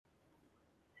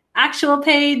actual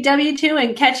pay W-2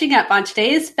 and catching up on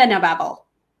today's FedNow.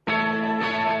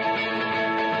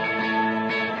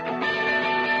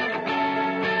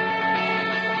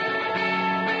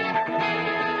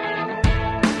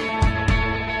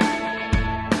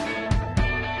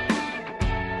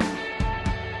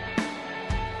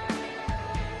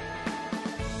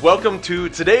 Welcome to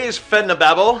today's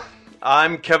FedNow.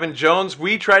 I'm Kevin Jones.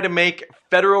 We try to make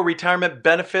federal retirement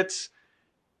benefits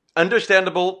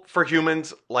understandable for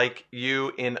humans like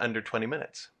you in under 20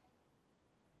 minutes.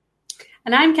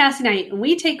 And I'm Cassie Knight, and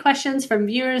we take questions from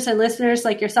viewers and listeners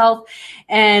like yourself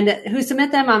and who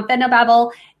submit them on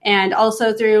FedNow and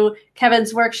also through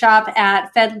Kevin's workshop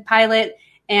at FedPilot.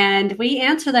 And we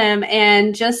answer them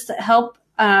and just help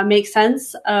make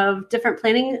sense of different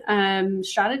planning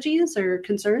strategies or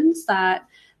concerns that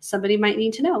somebody might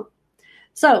need to know.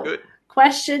 So, good.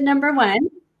 Question number 1,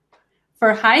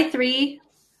 for high 3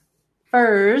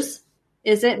 FERS,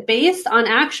 is it based on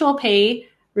actual pay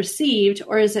received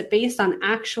or is it based on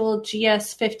actual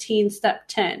GS 15 step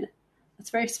 10? That's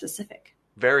very specific.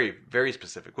 Very, very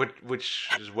specific, which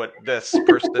is what this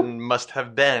person must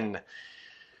have been.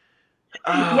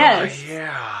 Yes.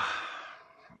 Yeah.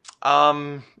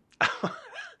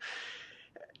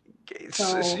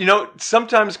 So,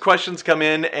 sometimes questions come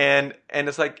in and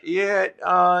it's like, you're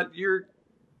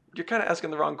kind of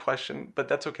asking the wrong question, but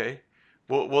that's okay.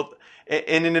 We'll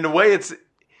and in a way,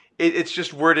 it's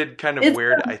just worded kind of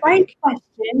weird. I think.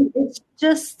 Question. It's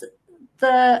just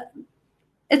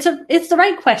it's the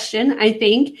right question. I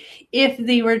think if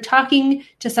they were talking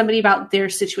to somebody about their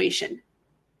situation.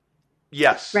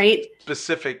 Yes. Right.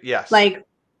 Specific. Yes. Like.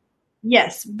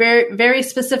 Yes, very, very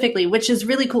specifically, which is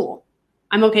really cool.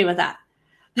 I'm okay with that.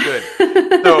 Good.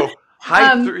 So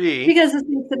high 3. Because this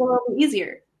makes it a little bit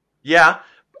easier. Yeah.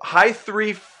 High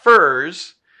 3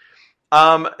 FERS.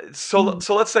 So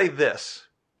let's say this.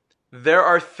 There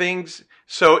are things.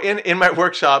 So in my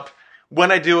workshop,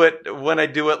 when I do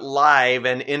it live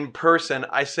and in person,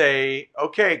 I say,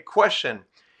 okay, question.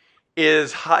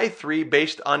 Is high 3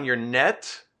 based on your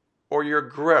net or your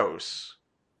gross?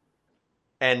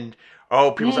 And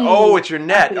people say, oh, it's your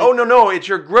net. Oh, no, it's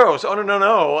your gross. Oh,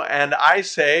 no. And I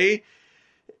say,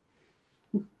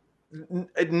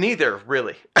 neither,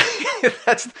 really.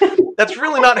 That's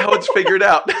really not how it's figured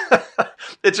out.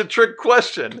 It's a trick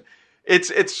question.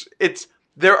 It's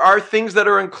there are things that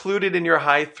are included in your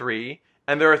high 3,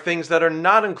 and there are things that are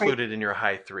not included in your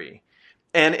high 3.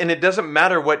 And it doesn't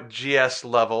matter what GS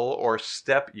level or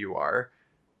step you are.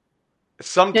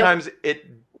 Sometimes it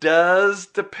does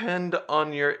depend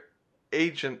on your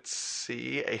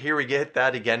agency. Here we get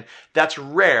that again. That's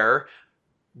rare,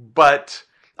 but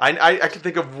I can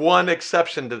think of one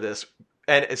exception to this,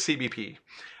 and it's CBP.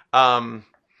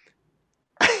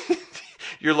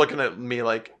 You're looking at me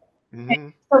like. Mm-hmm.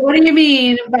 So what do you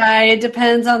mean by it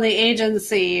depends on the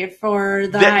agency for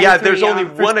the high 3? There's only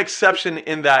one exception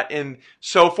in that.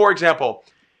 So, for example,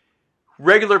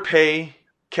 regular pay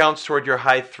counts toward your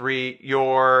high 3.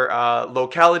 Your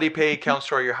locality pay counts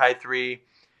toward your high 3.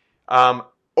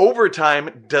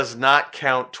 Overtime does not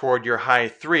count toward your high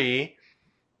 3,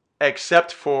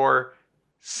 except for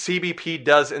CBP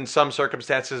does in some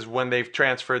circumstances when they've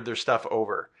transferred their stuff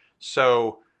over.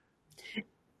 So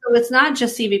it's not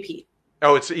just CBP.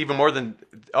 Oh, it's even more than.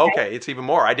 Okay, it's even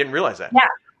more. I didn't realize that.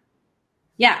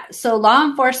 Yeah. So law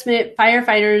enforcement,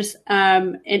 firefighters,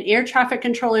 and air traffic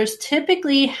controllers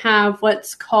typically have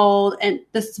what's called, and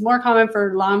this is more common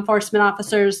for law enforcement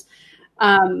officers,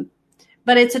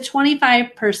 but it's a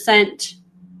 25%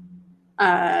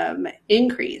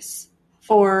 increase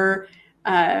for.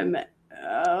 I'm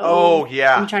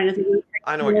trying to think.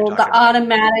 I know what you're talking the about.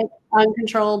 automatic,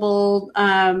 uncontrollable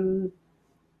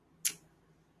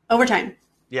overtime.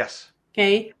 Yes.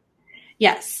 Okay.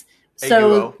 Yes.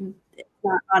 So. AUO.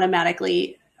 Not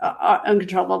automatically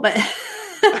uncontrollable, but I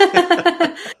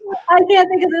can't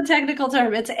think of the technical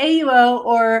term. It's AUO,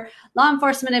 or Law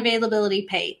Enforcement Availability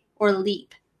Pay, or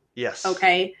LEAP. Yes.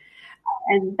 Okay.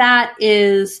 And that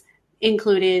is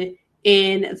included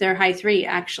in their high 3,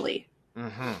 actually.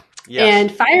 Mm-hmm. Yes. And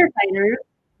firefighters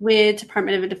with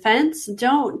Department of Defense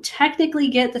don't technically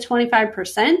get the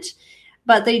 25%,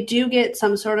 but they do get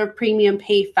some sort of premium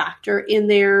pay factor in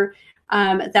there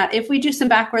that if we do some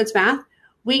backwards math,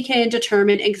 we can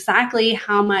determine exactly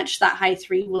how much that high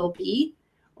 3 will be,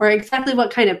 or exactly what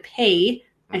kind of pay,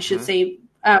 I should say,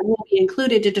 will be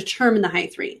included to determine the high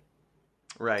 3.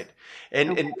 Right.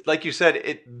 And like you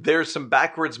said, there's some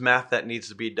backwards math that needs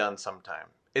to be done sometime.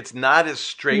 It's not as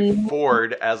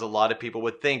straightforward as a lot of people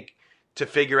would think to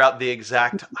figure out the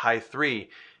exact high 3.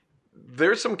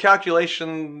 there's some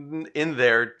calculation in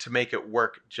there to make it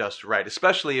work just right,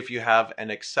 especially if you have an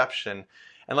exception.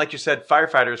 And like you said,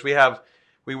 firefighters,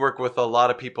 we work with a lot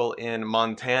of people in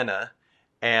Montana,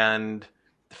 and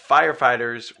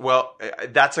firefighters, well,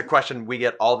 that's a question we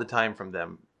get all the time from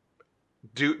them.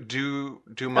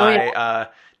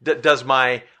 Does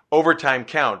my overtime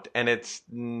count? And it's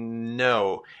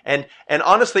no. And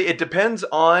honestly, it depends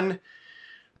on,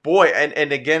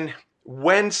 and again,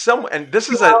 when someone, and this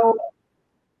is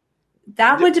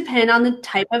that would depend on the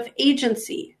type of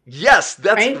agency. Yes,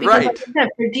 that's right. Because like I said,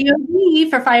 for DOD,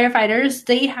 for firefighters,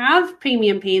 they have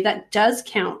premium pay that does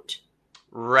count.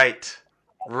 Right.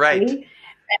 And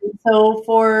so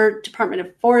for Department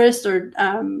of Forest or,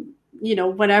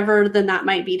 whatever, then that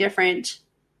might be different.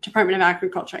 Department of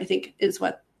Agriculture, I think, is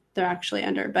what they're actually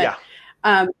under. But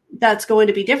that's going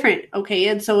to be different. Okay.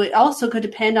 And so it also could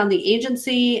depend on the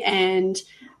agency and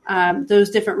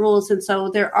those different rules. And so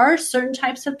there are certain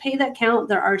types of pay that count.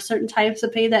 There are certain types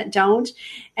of pay that don't.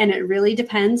 And it really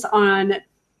depends on,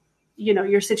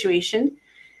 your situation.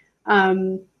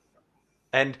 And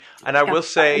I will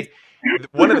say,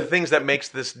 one of the things that makes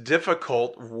this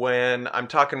difficult when I'm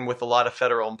talking with a lot of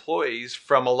federal employees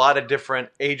from a lot of different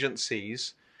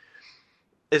agencies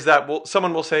is that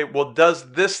someone will say, well,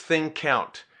 does this thing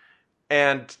count?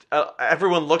 And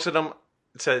everyone looks at them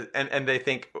and they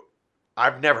think,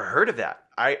 I've never heard of that.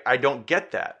 I don't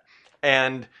get that.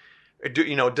 And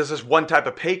does this one type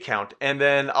of pay count? And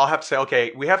then I'll have to say,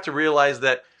 okay, we have to realize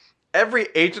that every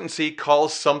agency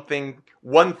calls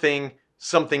one thing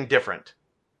something different.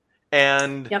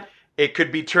 And it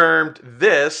could be termed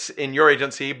this in your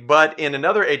agency, but in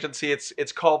another agency,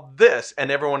 it's called this. And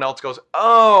everyone else goes,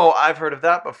 oh, I've heard of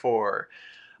that before.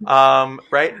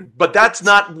 Right? But that's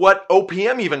not what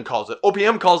OPM even calls it.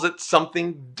 OPM calls it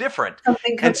something different.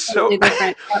 Different.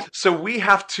 So we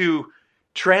have to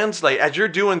translate, as you're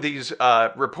doing these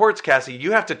reports, Cassie,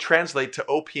 you have to translate to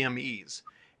OPMEs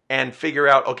and figure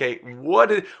out, okay,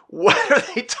 what are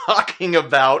they talking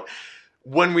about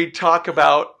when we talk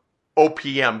about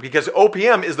OPM? Because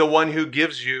OPM is the one who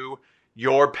gives you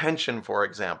your pension, for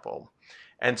example.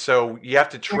 And so you have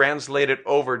to translate it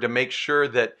over to make sure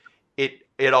that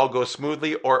it all goes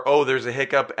smoothly, or, oh, there's a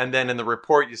hiccup. And then in the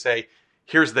report, you say,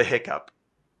 here's the hiccup.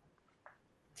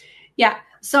 Yeah.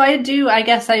 So I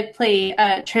guess I play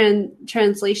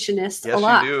translationist a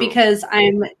lot because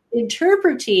I'm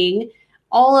interpreting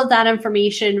all of that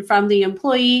information from the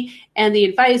employee and the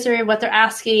advisor and what they're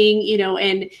asking,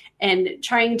 and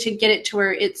trying to get it to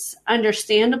where it's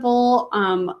understandable,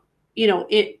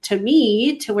 to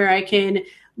me, to where I can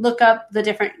look up the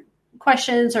different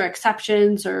questions or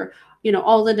exceptions or,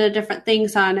 all the different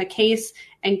things on a case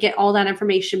and get all that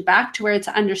information back to where it's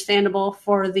understandable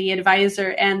for the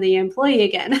advisor and the employee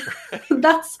again.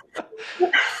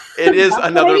 It is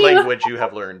another language you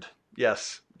have learned.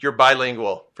 Yes. You're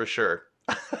bilingual for sure.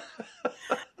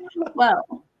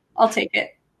 Well, I'll take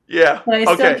it. Yeah. But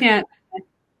I still can't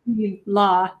read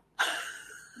law.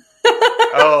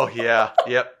 Oh, yeah.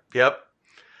 Yep.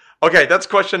 Okay, that's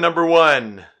question number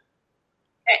 1. Okay.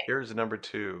 Here's number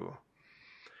 2.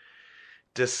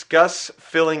 Discuss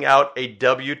filling out a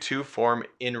W-2 form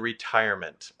in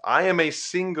retirement. I am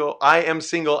single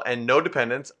and no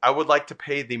dependents. I would like to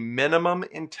pay the minimum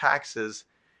in taxes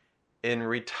in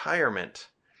retirement.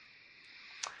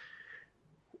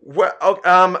 Well,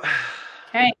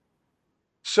 okay.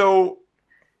 So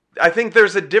I think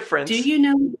there's a difference. Do you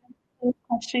know the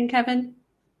question, Kevin?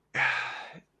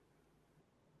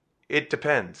 It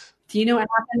depends. Do you know what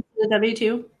happens to the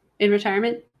W-2 in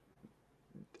retirement?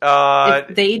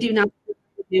 If they do not do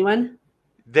a new one?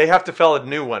 They have to fill a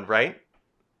new one, right?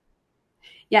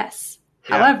 Yes.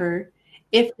 Yeah. However,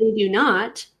 if they do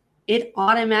not, it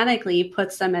automatically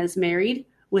puts them as married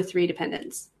with 3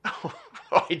 dependents. Oh,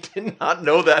 I did not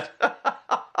know that.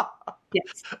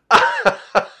 Yes.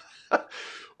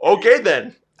 Okay,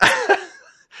 then.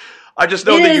 I just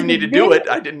know that you need to do it.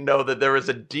 I didn't know that there was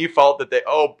a default that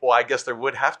I guess there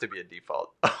would have to be a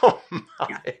default. Oh,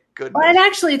 my goodness. Well, and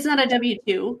actually, it's not a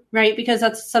W-2, right? Because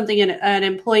that's something an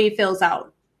employee fills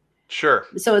out. Sure.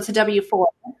 So it's a W-4.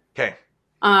 Okay.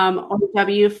 Or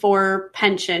W-4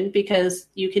 pension, because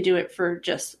you can do it for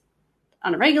just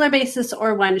on a regular basis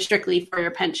or one strictly for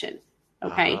your pension.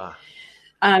 Okay.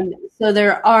 So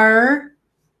there are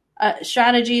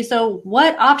strategies. So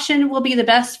what option will be the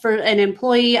best for an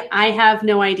employee? I have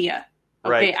no idea.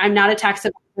 Okay. Right. I'm not a tax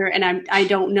advisor and I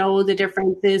don't know the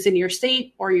differences in your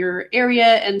state or your area.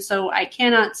 And so I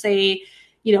cannot say,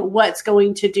 what's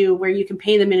going to do where you can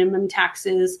pay the minimum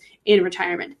taxes in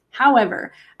retirement.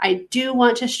 However, I do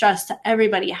want to stress to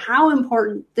everybody how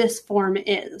important this form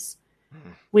is.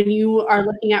 when you are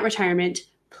looking at retirement,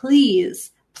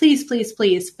 please, please, please,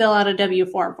 please fill out a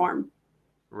W-4 form.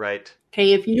 Right.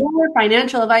 Okay. If your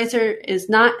financial advisor is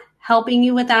not helping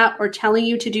you with that or telling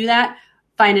you to do that,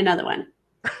 find another one.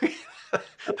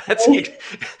 That's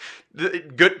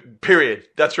good. Period.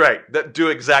 That's right. Do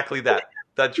exactly that.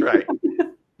 That's right.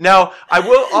 Now, I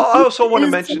also want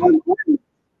to mention.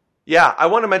 Yeah, I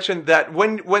want to mention that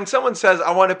when someone says,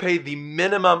 I want to pay the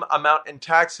minimum amount in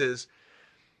taxes,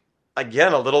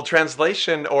 again, a little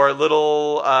translation or a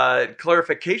little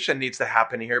clarification needs to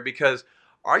happen here, because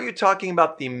are you talking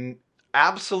about the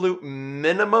absolute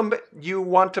minimum you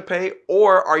want to pay,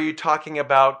 or are you talking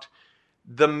about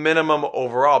the minimum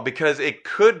overall? Because it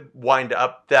could wind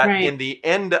up that in the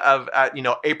end of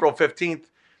April 15th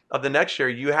of the next year,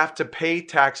 you have to pay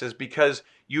taxes because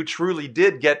you truly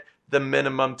did get the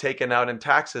minimum taken out in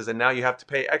taxes, and now you have to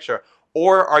pay extra.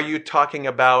 Or are you talking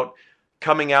about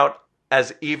coming out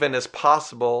as even as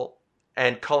possible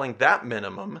and calling that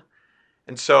minimum?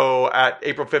 And so at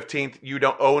April 15th, you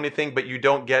don't owe anything, but you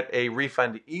don't get a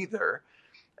refund either.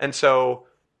 And so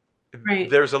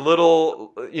there's a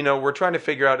little, we're trying to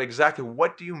figure out exactly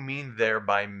what do you mean there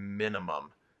by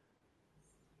minimum?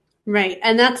 Right.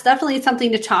 And that's definitely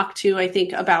something to talk to, I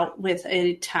think, about with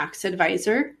a tax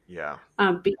advisor. Yeah.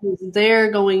 Because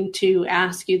they're going to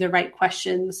ask you the right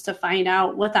questions to find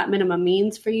out what that minimum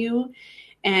means for you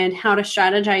and how to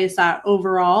strategize that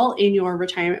overall in your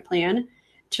retirement plan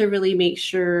to really make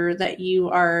sure that you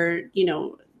are,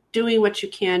 doing what you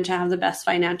can to have the best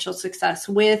financial success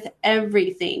with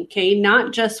everything. Okay.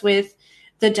 Not just with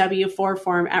the W-4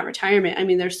 form at retirement. I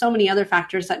mean, there's so many other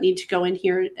factors that need to go in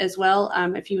here as well.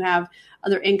 If you have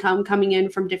other income coming in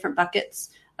from different buckets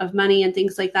of money and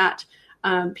things like that,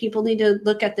 people need to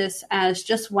look at this as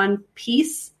just one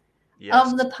piece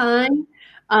of the pie.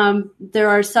 There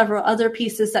are several other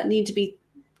pieces that need to be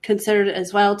considered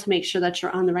as well to make sure that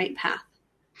you're on the right path.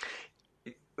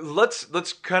 Let's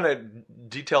kind of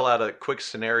detail out a quick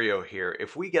scenario here.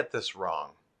 If we get this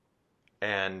wrong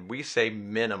and we say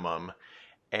minimum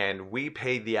and we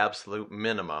pay the absolute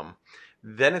minimum,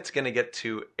 then it's going to get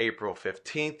to April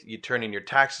 15th. You turn in your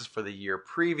taxes for the year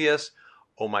previous.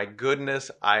 Oh my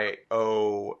goodness, I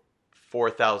owe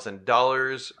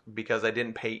 $4,000 because I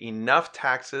didn't pay enough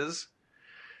taxes.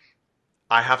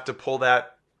 I have to pull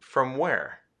that from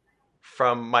where?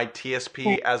 From my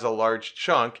TSP as a large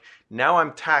chunk. Now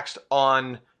I'm taxed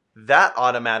on that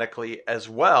automatically as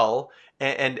well.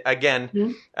 And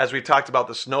again, as we talked about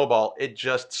the snowball, it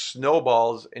just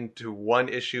snowballs into one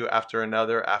issue after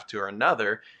another after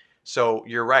another. So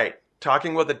you're right.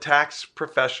 Talking with a tax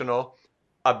professional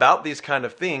about these kind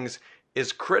of things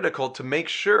is critical to make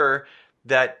sure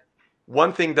that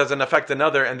one thing doesn't affect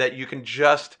another and that you can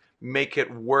just make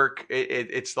it work.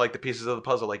 It's like the pieces of the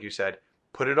puzzle, like you said.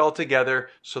 Put it all together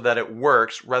so that it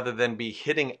works rather than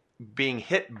being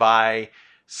hit by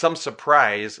some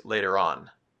surprise later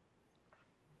on.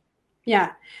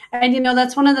 Yeah. And,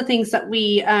 that's one of the things that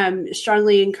we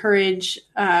strongly encourage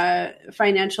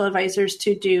financial advisors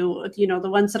to do. The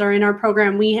ones that are in our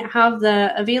program, we have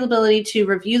the availability to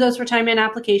review those retirement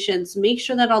applications, make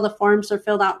sure that all the forms are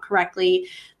filled out correctly,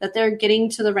 that they're getting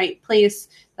to the right place,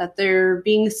 that they're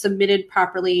being submitted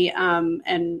properly,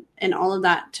 and all of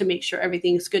that to make sure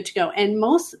everything's good to go. And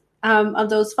most of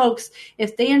those folks,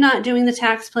 if they are not doing the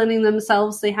tax planning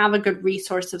themselves, they have a good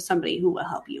resource of somebody who will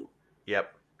help you.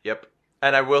 Yep.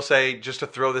 And I will say, just to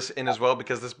throw this in as well,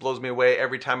 because this blows me away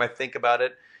every time I think about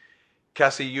it,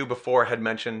 Cassie, you before had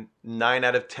mentioned 9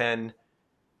 out of 10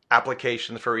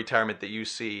 applications for retirement that you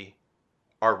see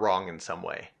are wrong in some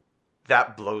way.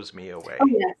 That blows me away. Oh,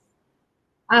 yes.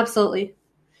 Absolutely.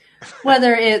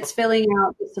 Whether it's filling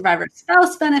out the survivor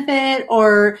spouse benefit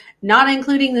or not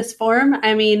including this form.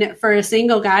 I mean, for a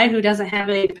single guy who doesn't have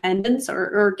any dependents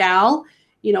or gal,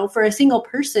 for a single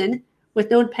person with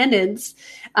no dependents,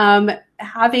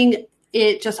 having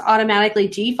it just automatically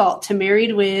default to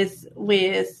married with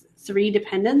 3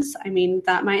 dependents, I mean,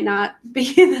 that might not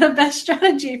be the best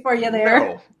strategy for you there.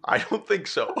 No, I don't think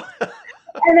so.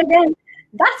 And again,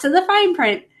 that's in the fine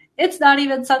print. It's not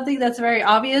even something that's very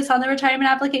obvious on the retirement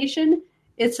application.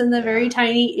 It's in the very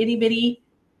tiny itty bitty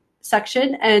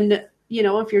section. And,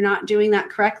 if you're not doing that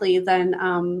correctly,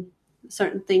 then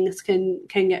certain things can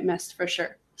get missed for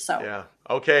sure. So, yeah.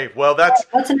 Okay. Well,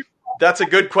 that's a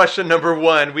good question. Number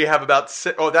 1, we have about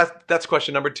 6. Oh, that's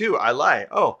question number 2. I lie.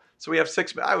 Oh, so we have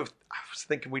 6. I was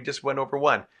thinking we just went over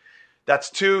 1.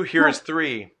 That's 2. Here is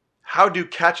 3. How do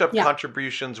catch-up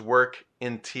contributions work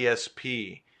in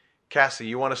TSP? Cassie,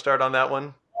 you want to start on that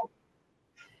one?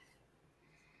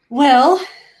 Well,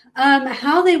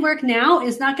 how they work now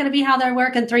is not going to be how they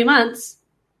work in 3 months.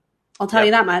 I'll tell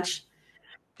you that much.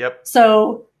 Yep.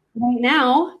 So right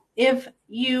now, if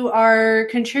you are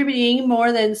contributing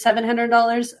more than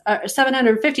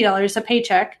 $750 a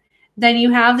paycheck, then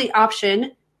you have the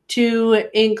option to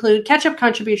include catch-up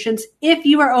contributions if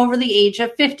you are over the age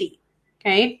of 50.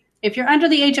 Okay. If you're under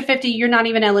the age of 50, you're not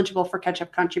even eligible for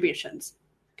catch-up contributions.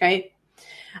 Okay.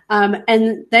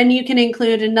 And then you can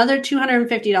include another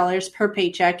 $250 per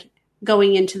paycheck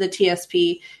going into the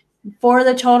TSP for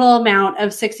the total amount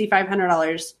of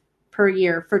 $6,500 per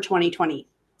year for 2020.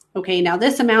 Okay, now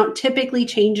this amount typically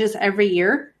changes every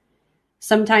year.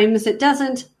 Sometimes it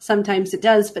doesn't, sometimes it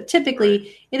does, but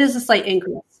typically it is a slight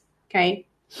increase. Okay.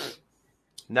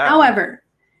 Now, however,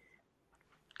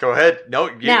 go ahead. No,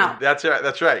 that's right.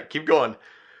 That's right. Keep going.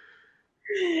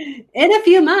 In a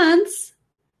few months,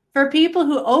 for people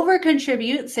who over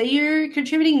contribute, say you're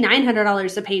contributing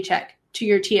 $900 a paycheck to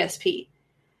your TSP,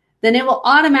 then it will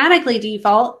automatically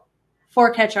default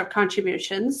for catch-up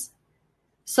contributions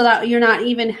so that you're not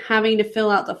even having to fill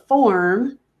out the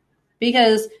form.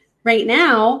 Because right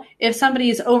now, if somebody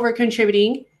is over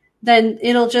contributing, then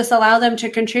it'll just allow them to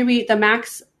contribute the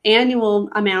max annual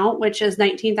amount, which is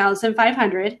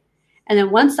 $19,500. And then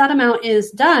once that amount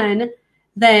is done,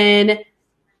 then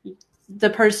the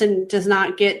person does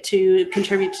not get to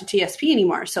contribute to TSP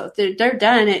anymore. So if they're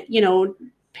done at,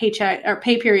 paycheck or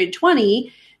pay period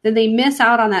 20, then they miss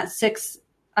out on that 6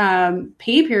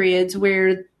 pay periods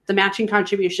where the matching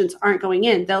contributions aren't going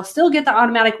in. They'll still get the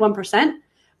automatic 1%,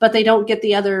 but they don't get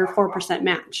the other 4%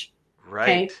 match.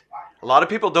 Right. Okay? A lot of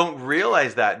people don't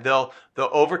realize that. They'll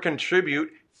over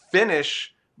contribute,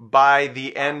 finish by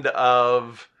the end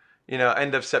of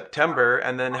September,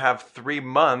 and then have 3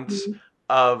 months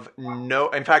of no.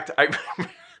 In fact,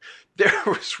 there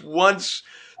was one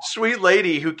sweet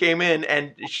lady who came in,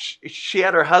 and she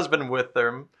had her husband with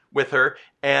her,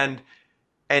 and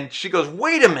she goes,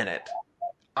 "Wait a minute.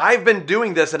 I've been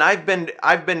doing this, and I've been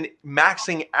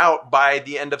maxing out by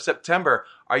the end of September.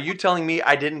 Are you telling me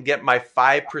I didn't get my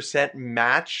 5%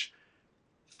 match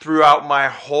throughout my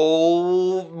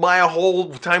whole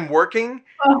time working?"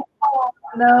 Oh,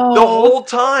 no. The whole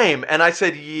time. And I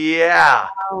said, yeah.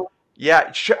 Wow.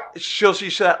 Yeah. She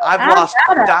said, I've lost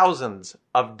thousands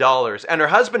of dollars. And her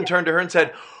husband turned to her and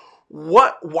said,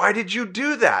 "What? Why did you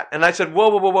do that?" And I said,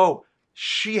 whoa.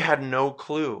 She had no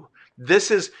clue.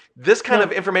 This kind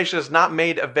of information is not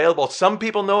made available. Some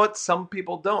people know it, some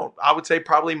people don't. I would say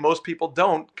probably most people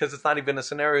don't, because it's not even a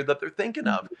scenario that they're thinking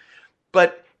of.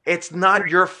 But it's not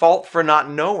your fault for not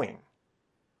knowing.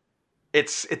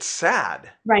 It's sad.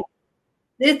 Right.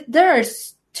 There are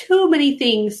too many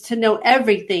things to know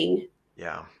everything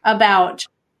about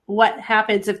what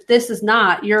happens if this is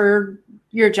not your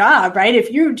job, right?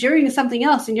 If you're doing something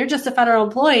else and you're just a federal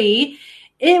employee,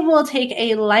 it will take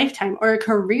a lifetime or a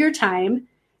career time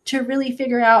to really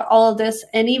figure out all of this.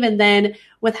 And even then,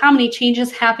 with how many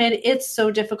changes happen, it's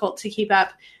so difficult to keep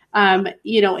up,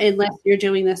 unless you're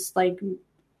doing this like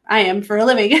I am for a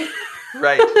living.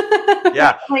 Right.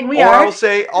 Yeah. Like we are. I will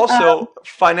say also,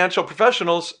 financial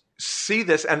professionals see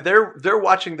this, and they're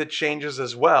watching the changes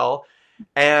as well.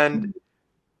 And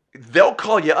they'll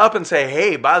call you up and say,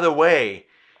 "Hey, by the way,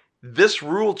 this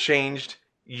rule changed.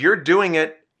 You're doing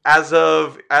it as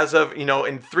of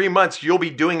in 3 months, you'll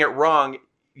be doing it wrong.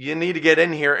 You need to get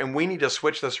in here, and we need to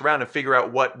switch this around and figure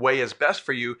out what way is best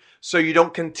for you, so you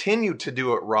don't continue to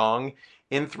do it wrong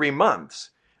in 3 months."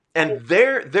 And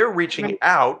they're reaching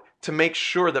out to make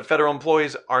sure that federal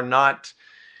employees are not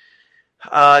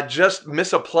just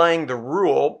misapplying the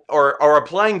rule or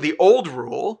applying the old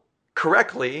rule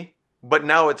correctly, but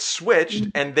now it's switched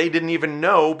and they didn't even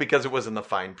know because it was in the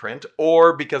fine print,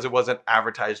 or because it wasn't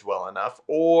advertised well enough,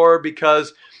 or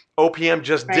because OPM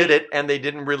just did it and they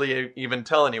didn't really even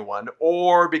tell anyone,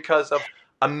 or because of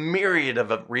a myriad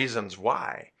of reasons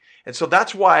why. And so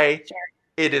that's why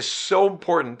it is so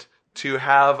important to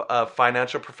have a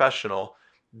financial professional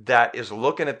that is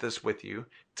looking at this with you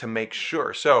to make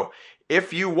sure. So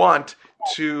if you want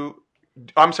to,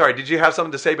 I'm sorry, did you have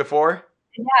something to say before?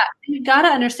 Yeah, you got to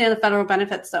understand the federal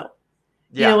benefits, though.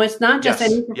 Yeah. It's not just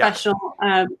any professional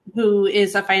who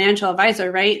is a financial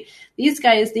advisor, right? These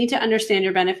guys need to understand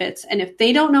your benefits. And if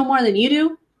they don't know more than you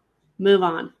do, move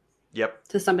on. Yep.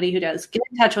 To somebody who does. Get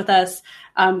in touch with us.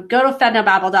 Go to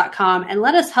fednobabble.com and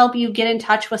let us help you get in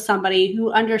touch with somebody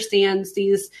who understands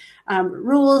these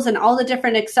rules and all the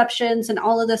different exceptions and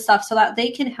all of this stuff, so that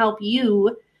they can help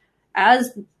you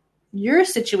as your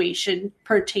situation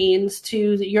pertains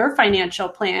to your financial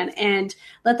plan, and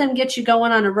let them get you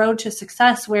going on a road to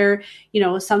success where,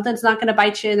 something's not going to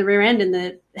bite you in the rear end in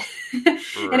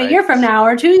a year from now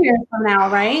or 2 years from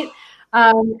now, right?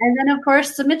 And then, of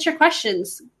course, submit your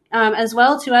questions. as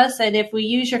well to us. And if we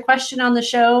use your question on the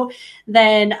show,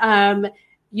 then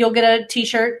you'll get a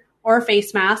t-shirt or a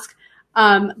face mask.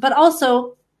 But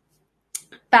also,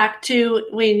 back to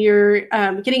when you're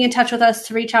getting in touch with us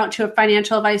to reach out to a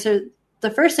financial advisor,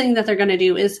 the first thing that they're going to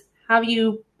do is have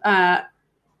you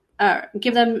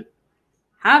give them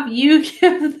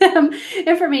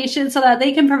information so that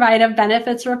they can provide a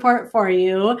benefits report for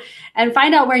you and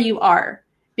find out where you are,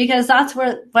 because that's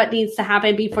what needs to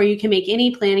happen before you can make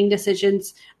any planning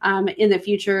decisions in the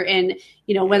future. And,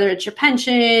 whether it's your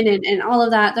pension and all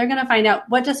of that, they're going to find out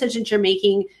what decisions you're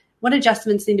making, what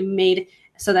adjustments need to be made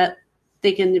so that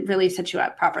they can really set you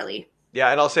up properly. Yeah.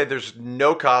 And I'll say there's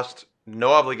no cost,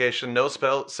 no obligation, no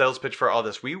sales pitch for all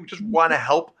this. We just want to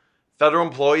help federal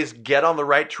employees get on the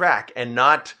right track and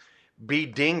not be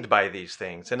dinged by these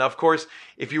things. And of course,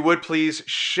 if you would please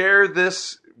share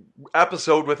this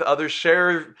episode with others,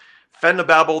 share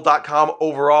fednobabble.com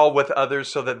overall with others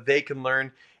so that they can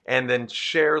learn, and then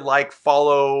share,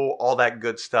 follow, all that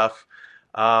good stuff.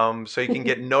 So you can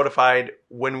get notified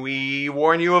when we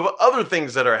warn you of other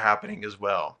things that are happening as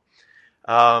well.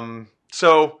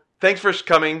 So thanks for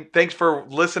coming. Thanks for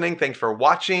listening. Thanks for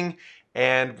watching.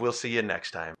 And we'll see you next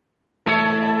time.